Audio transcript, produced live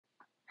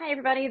Hi,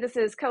 everybody. This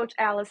is Coach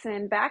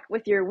Allison back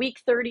with your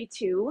week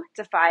 32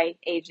 Defy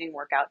Aging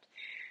workout.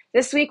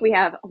 This week we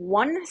have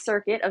one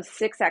circuit of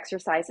 6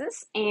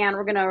 exercises, and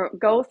we're going to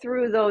go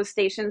through those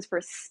stations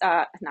for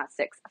not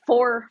 6,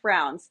 4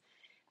 rounds.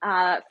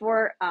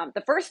 For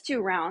the first 2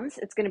 rounds,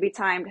 it's going to be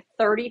timed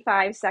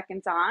 35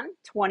 seconds on,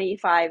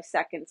 25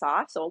 seconds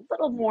off, so a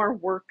little more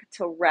work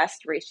to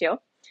rest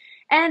ratio.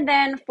 And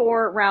then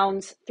for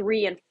rounds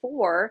 3 and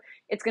 4,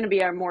 it's going to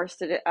be our more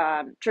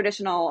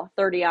traditional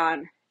 30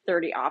 on,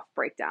 30 off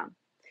breakdown.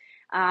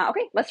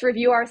 Okay, let's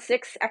review our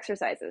 6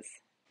 exercises.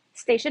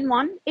 Station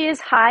 1 is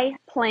high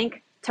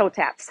plank toe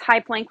taps. High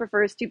plank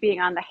refers to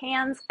being on the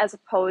hands as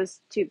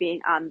opposed to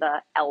being on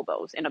the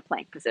elbows in a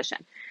plank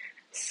position.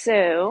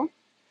 So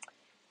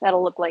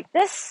that'll look like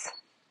this.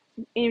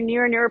 In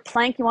your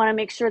plank, you want to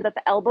make sure that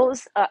the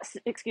elbows,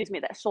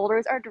 the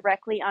shoulders are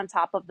directly on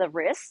top of the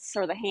wrists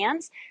or the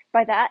hands.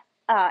 By that,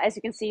 as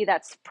you can see,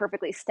 that's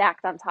perfectly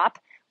stacked on top.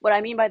 What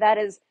I mean by that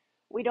is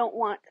we don't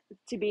want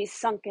to be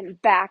sunken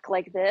back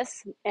like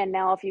this. And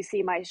now if you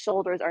see, my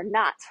shoulders are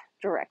not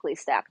directly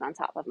stacked on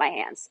top of my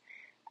hands.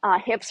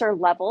 Hips are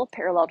level,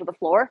 parallel to the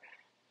floor,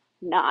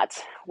 not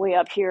way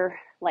up here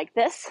like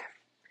this.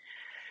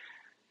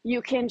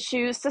 You can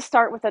choose to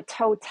start with a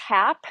toe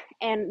tap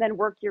and then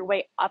work your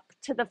way up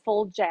to the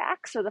full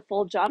jacks or the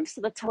full jumps.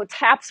 So the toe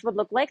taps would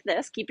look like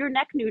this. Keep your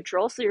neck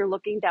neutral so you're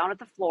looking down at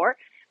the floor.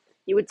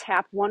 You would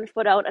tap one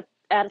foot out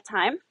at a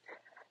time.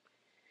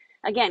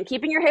 Again,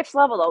 keeping your hips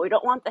level though. We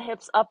don't want the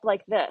hips up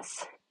like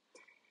this.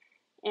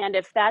 And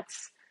if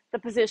that's the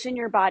position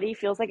your body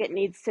feels like it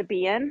needs to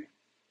be in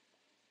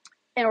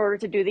order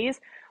to do these,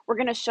 I'm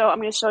going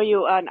to show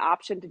you an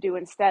option to do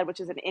instead, which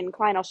is an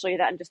incline. I'll show you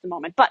that in just a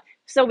moment. But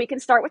so we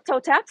can start with toe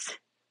taps.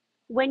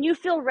 When you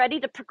feel ready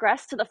to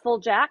progress to the full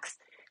jacks,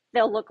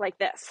 they'll look like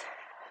this.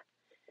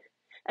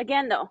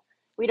 Again, though,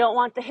 we don't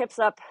want the hips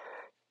up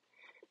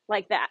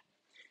like that.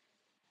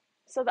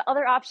 So the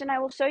other option I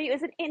will show you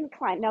is an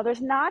incline. Now,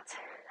 there's not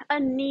a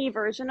knee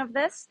version of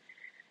this.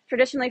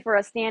 Traditionally, for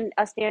a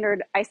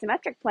standard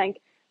isometric plank,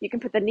 you can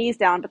put the knees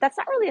down, but that's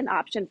not really an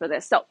option for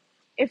this. So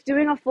if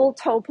doing a full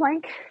toe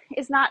plank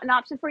is not an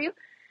option for you,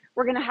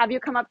 we're going to have you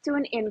come up to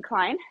an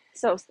incline.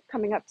 So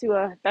coming up to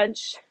a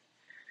bench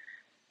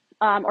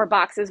or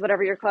boxes,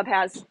 whatever your club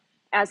has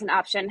as an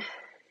option.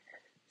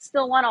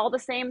 Still want all the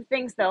same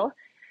things though.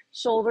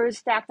 Shoulders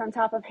stacked on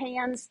top of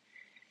hands,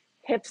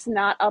 hips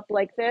not up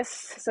like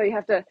this. So you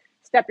have to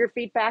step your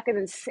feet back and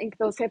then sink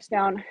those hips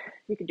down.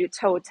 You can do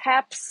toe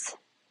taps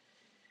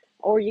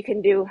or you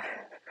can do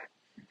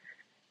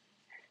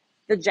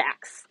the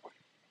jacks.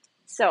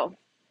 So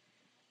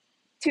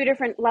 2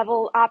 different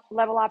level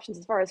options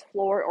as far as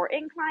floor or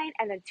incline,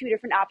 and then 2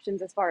 different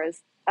options as far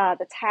as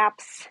the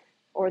taps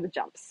or the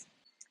jumps.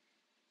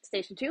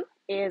 Station 2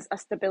 is a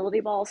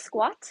stability ball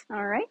squat.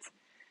 All right.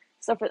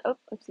 So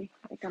oopsie,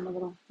 I think I'm a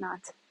little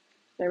not.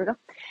 There we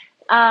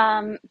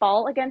go.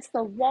 Ball against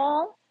the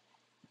wall,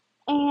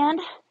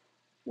 and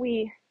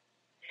we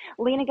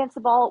lean against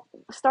the ball,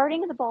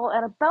 starting the ball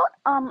at about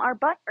our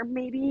butt or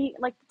maybe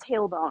like the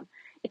tailbone.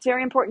 It's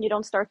very important you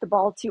don't start the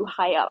ball too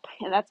high up,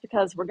 and that's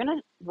because we're going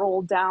to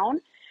roll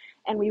down,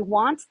 and we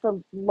want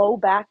the low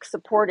back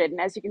supported. And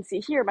as you can see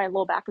here, my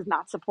low back is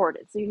not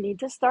supported, so you need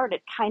to start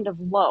it kind of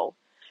low,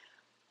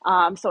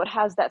 so it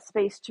has that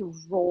space to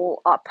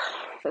roll up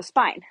the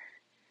spine.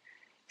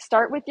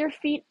 Start with your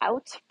feet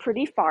out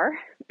pretty far.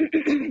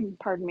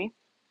 Pardon me.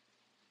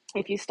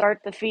 If you start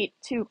the feet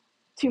too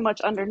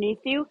much underneath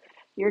you,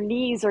 your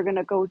knees are going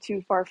to go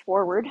too far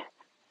forward.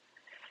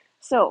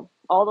 So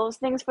all those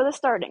things for the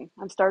starting.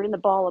 I'm starting the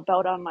ball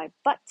about on my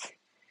butt,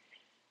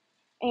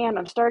 and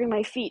I'm starting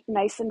my feet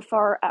nice and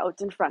far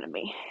out in front of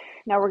me.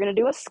 Now we're going to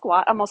do a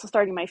squat. I'm also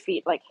starting my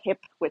feet like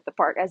hip width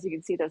apart. As you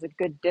can see, there's a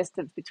good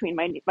distance between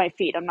my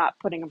feet. I'm not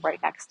putting them right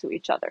next to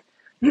each other.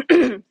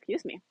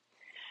 Excuse me.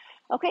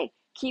 Okay,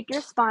 keep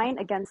your spine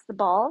against the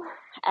ball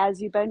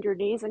as you bend your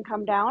knees and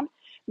come down.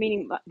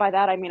 Meaning by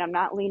that, I mean I'm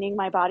not leaning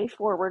my body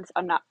forwards.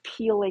 I'm not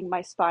peeling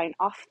my spine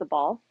off the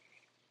ball.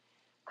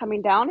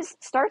 Coming down,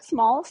 start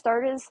small.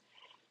 Start as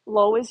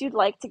low as you'd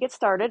like to get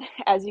started.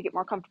 As you get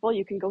more comfortable,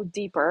 you can go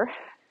deeper.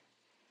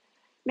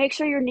 Make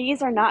sure your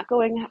knees are not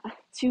going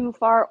too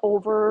far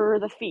over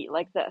the feet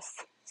like this.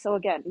 So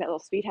again,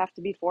 those feet have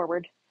to be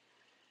forward.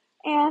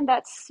 And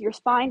that's your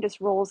spine just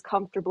rolls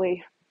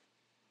comfortably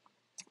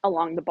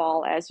along the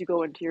ball as you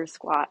go into your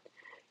squat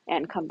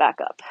and come back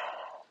up.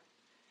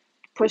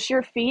 Push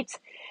your feet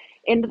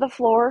into the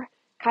floor,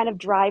 kind of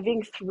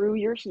driving through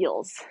your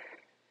heels.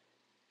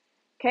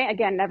 Okay,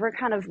 again, never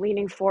kind of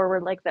leaning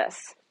forward like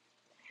this.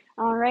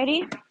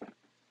 Alrighty,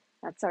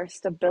 that's our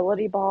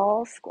stability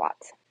ball squat.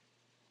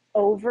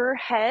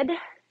 Overhead,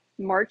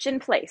 march in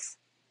place.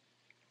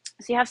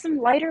 So you have some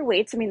lighter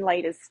weights. I mean,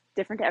 light is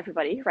different to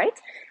everybody, right?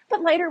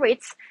 But lighter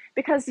weights,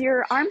 because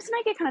your arms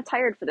might get kind of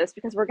tired for this,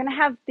 because we're going to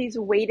have these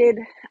weighted,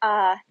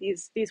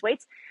 these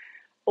weights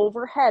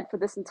overhead for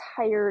this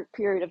entire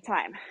period of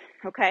time.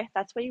 Okay,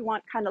 that's why you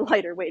want kind of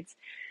lighter weights.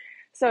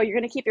 So you're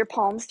going to keep your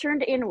palms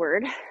turned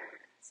inward.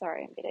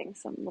 Sorry, I'm getting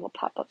some little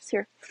pop-ups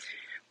here.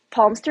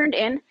 palms turned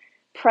in,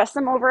 press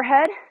them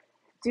overhead.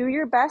 Do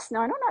your best.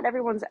 Now, I know not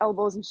everyone's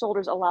elbows and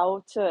shoulders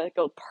allow to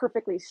go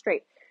perfectly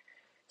straight.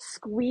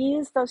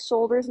 Squeeze those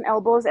shoulders and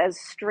elbows as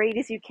straight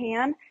as you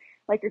can,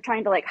 like you're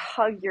trying to like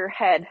hug your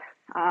head,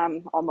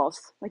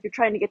 almost like you're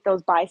trying to get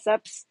those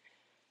biceps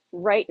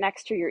right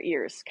next to your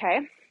ears,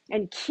 okay?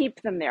 And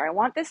keep them there. I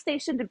want this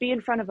station to be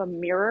in front of a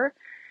mirror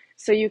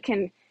so you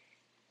can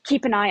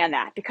keep an eye on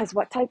that, because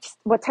what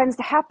tends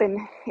to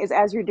happen is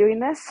as you're doing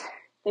this,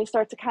 they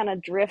start to kind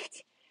of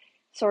drift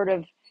sort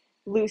of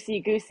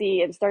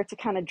loosey-goosey and start to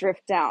kind of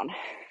drift down.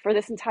 For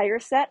this entire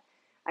set,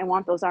 I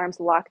want those arms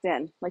locked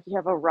in, like you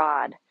have a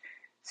rod,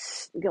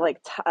 like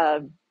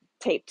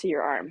taped to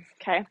your arm,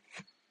 okay?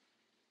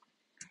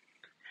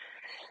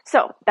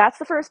 So that's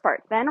the first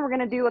part. Then we're going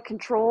to do a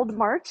controlled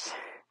march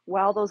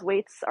while those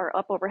weights are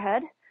up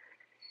overhead.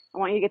 I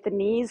want you to get the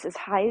knees as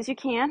high as you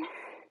can.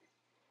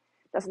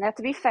 Doesn't have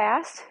to be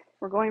fast.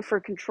 We're going for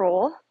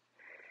control.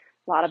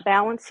 A lot of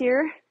balance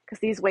here because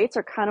these weights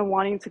are kind of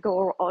wanting to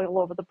go all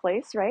over the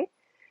place, right?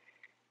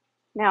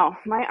 Now,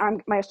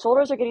 my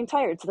shoulders are getting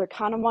tired, so they're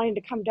kind of wanting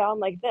to come down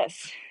like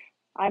this.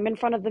 I'm in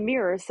front of the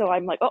mirror, so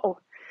I'm like, oh,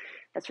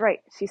 that's right.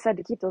 She said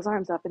to keep those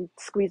arms up and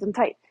squeeze them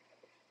tight.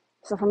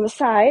 So from the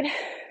side,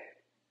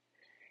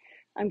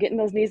 I'm getting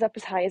those knees up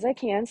as high as I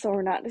can, so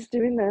we're not just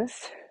doing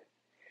this.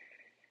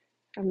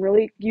 I'm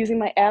really using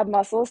my ab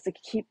muscles to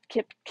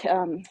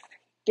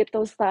get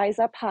those thighs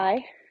up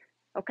high.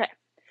 Okay.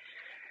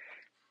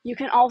 You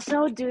can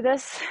also do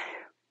this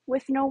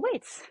with no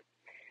weights.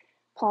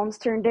 Palms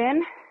turned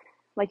in,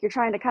 like you're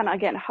trying to kind of,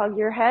 again, hug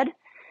your head.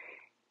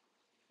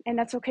 And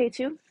that's okay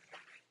too.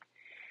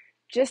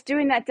 Just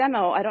doing that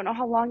demo, I don't know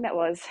how long that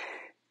was.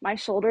 My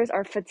shoulders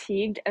are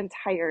fatigued and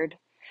tired.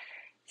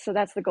 So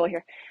that's the goal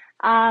here.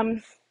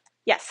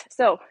 Yes,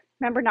 so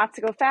remember not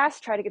to go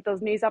fast. Try to get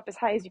those knees up as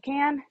high as you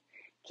can.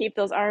 Keep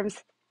those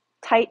arms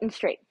tight and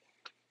straight.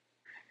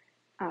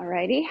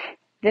 Alrighty,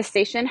 this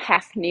station,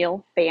 half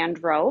kneel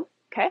band row,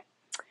 okay?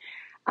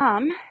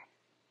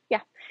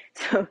 Yeah,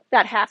 so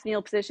that half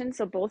kneel position,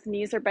 so both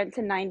knees are bent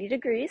to 90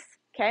 degrees,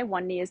 okay?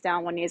 One knee is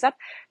down, one knee is up.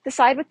 The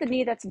side with the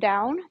knee that's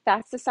down,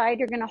 that's the side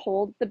you're gonna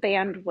hold the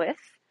band with,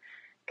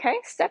 okay?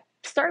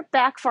 Start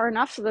back far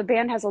enough so the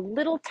band has a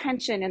little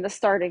tension in the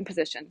starting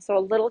position, so a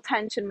little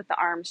tension with the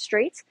arms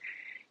straight.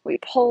 We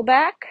pull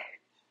back,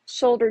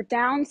 shoulder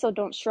down, so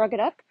don't shrug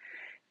it up.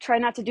 Try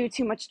not to do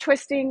too much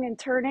twisting and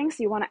turning,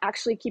 so you want to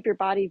actually keep your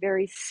body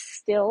very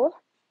still.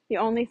 The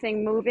only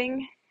thing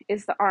moving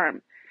is the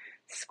arm.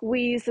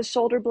 Squeeze the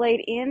shoulder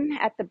blade in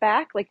at the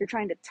back, like you're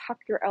trying to tuck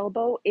your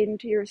elbow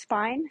into your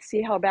spine.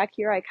 See how back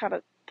here I kind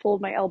of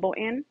pulled my elbow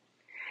in?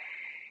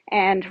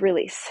 And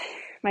release.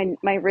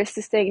 My wrist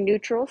is staying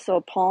neutral, so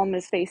palm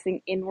is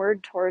facing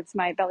inward towards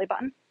my belly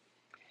button.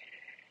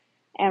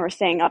 And we're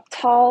staying up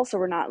tall, so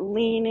we're not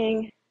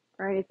leaning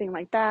or anything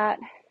like that.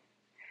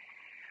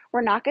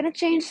 We're not going to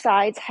change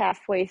sides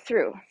halfway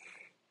through.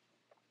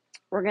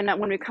 We're going to,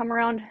 when we come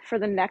around for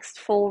the next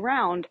full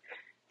round,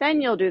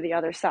 then you'll do the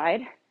other side,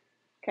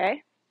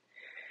 okay?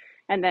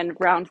 And then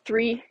round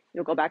 3,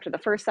 you'll go back to the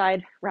first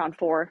side. Round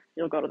 4,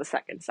 you'll go to the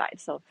second side.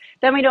 So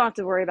then we don't have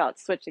to worry about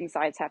switching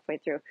sides halfway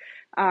through.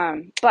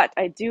 But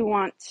I do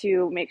want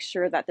to make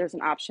sure that there's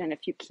an option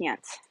if you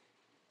can't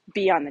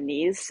be on the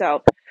knees.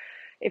 So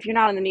if you're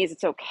not on the knees,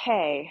 it's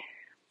okay.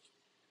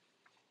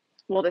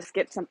 We'll just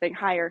get something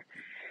higher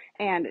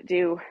and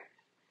do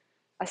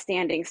a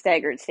standing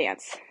staggered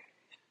stance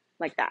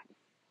like that.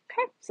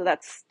 Okay, so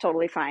that's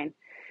totally fine.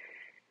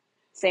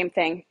 Same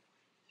thing.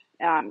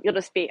 You'll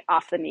just be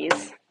off the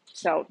knees.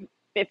 So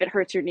if it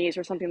hurts your knees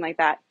or something like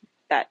that,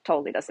 that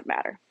totally doesn't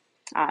matter.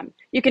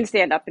 You can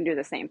stand up and do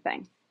the same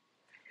thing.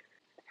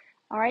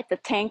 All right, the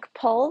tank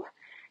pull.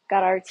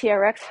 Got our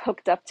TRX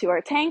hooked up to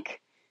our tank.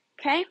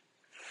 Okay.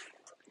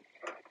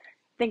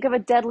 Think of a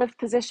deadlift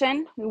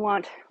position. We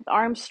want the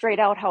arms straight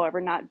out, however,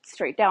 not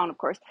straight down, of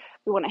course.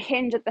 We want to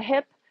hinge at the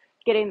hip,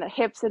 getting the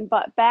hips and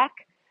butt back.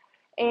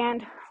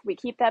 And we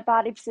keep that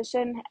body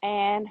position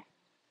and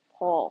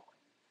pull.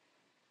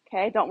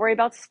 Okay, don't worry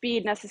about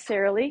speed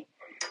necessarily.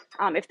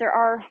 If there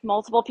are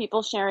multiple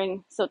people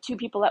sharing, so 2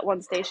 people at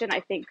one station, I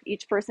think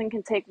each person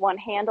can take one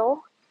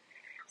handle.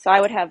 So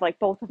I would have like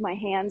both of my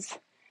hands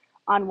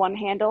on one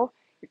handle.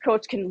 Your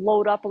coach can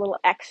load up a little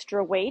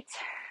extra weight.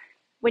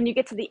 When you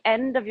get to the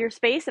end of your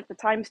space, if the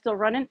time's still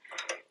running,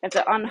 you have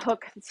to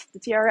unhook the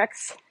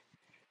TRX,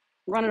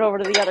 run it over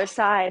to the other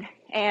side,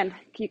 and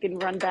you can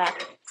run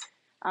back.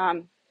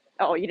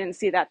 Oh, you didn't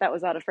see that. That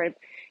was out of frame.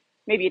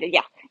 Maybe you did.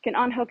 Yeah, you can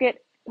unhook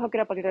it, hook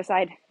it up on the other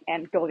side,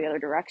 and go the other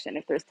direction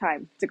if there's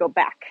time to go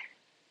back.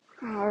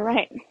 All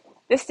right.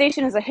 This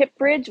station is a hip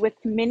bridge with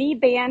mini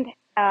band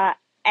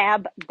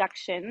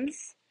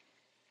abductions.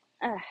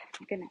 My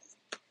goodness.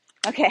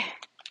 Okay.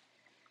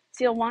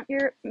 So you'll want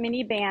your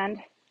mini band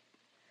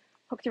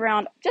hooked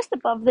around just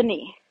above the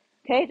knee.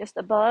 Okay, just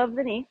above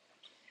the knee.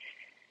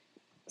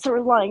 So we're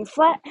lying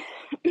flat.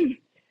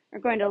 We're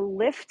going to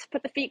lift,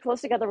 put the feet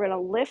close together. We're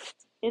going to lift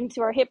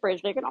into our hip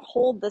bridge. We're going to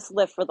hold this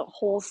lift for the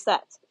whole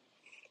set.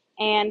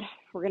 And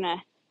we're going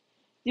to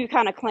do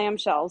kind of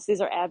clamshells.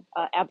 These are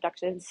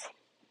abductions.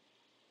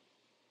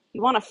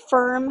 You want a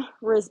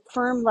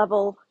firm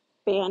level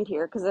band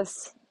here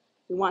because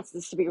we want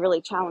this to be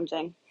really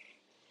challenging.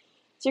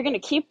 So you're going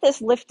to keep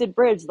this lifted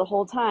bridge the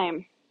whole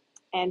time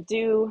and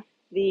do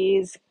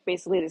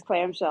basically these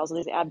clamshells,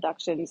 these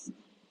abductions,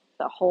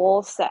 the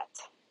whole set.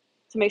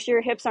 So make sure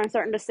your hips aren't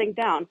starting to sink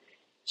down.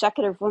 Check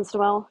it every once in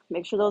a while.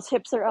 Make sure those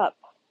hips are up.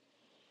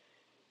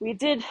 We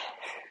did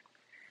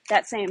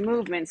that same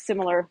movement,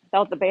 similar,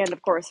 without the band,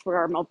 of course, for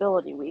our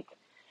mobility week.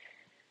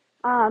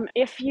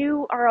 If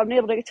you are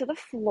unable to get to the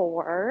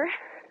floor,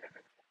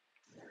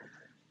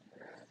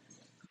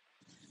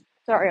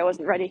 sorry, I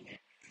wasn't ready.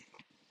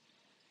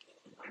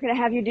 We're going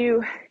to have you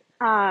do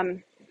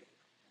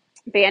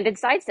banded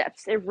side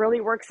steps. It really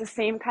works the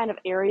same kind of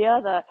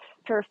area, the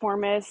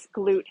piriformis,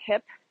 glute,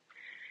 hip.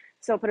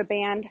 So put a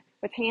band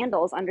with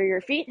handles under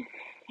your feet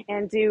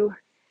and do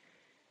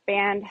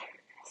band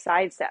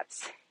side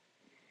steps.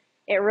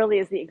 It really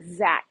is the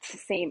exact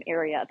same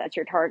area that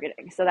you're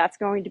targeting. So that's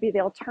going to be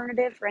the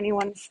alternative for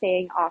anyone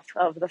staying off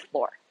of the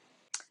floor.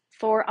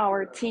 For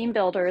our team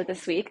builder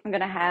this week, I'm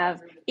going to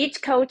have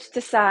each coach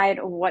decide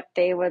what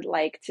they would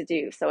like to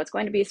do. So it's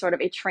going to be sort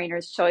of a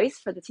trainer's choice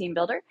for the team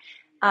builder.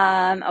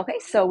 Okay,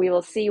 so we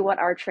will see what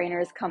our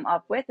trainers come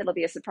up with. It'll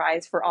be a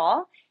surprise for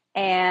all,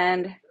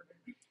 and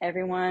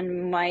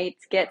everyone might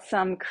get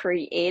some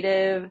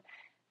creative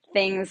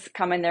things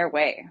coming their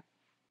way.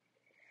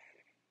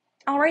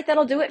 All right,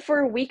 that'll do it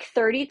for week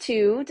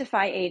 32,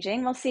 Defy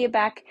Aging. We'll see you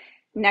back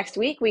next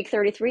week, week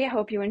 33. I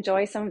hope you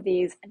enjoy some of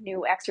these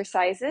new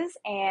exercises,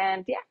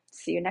 and yeah,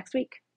 see you next week.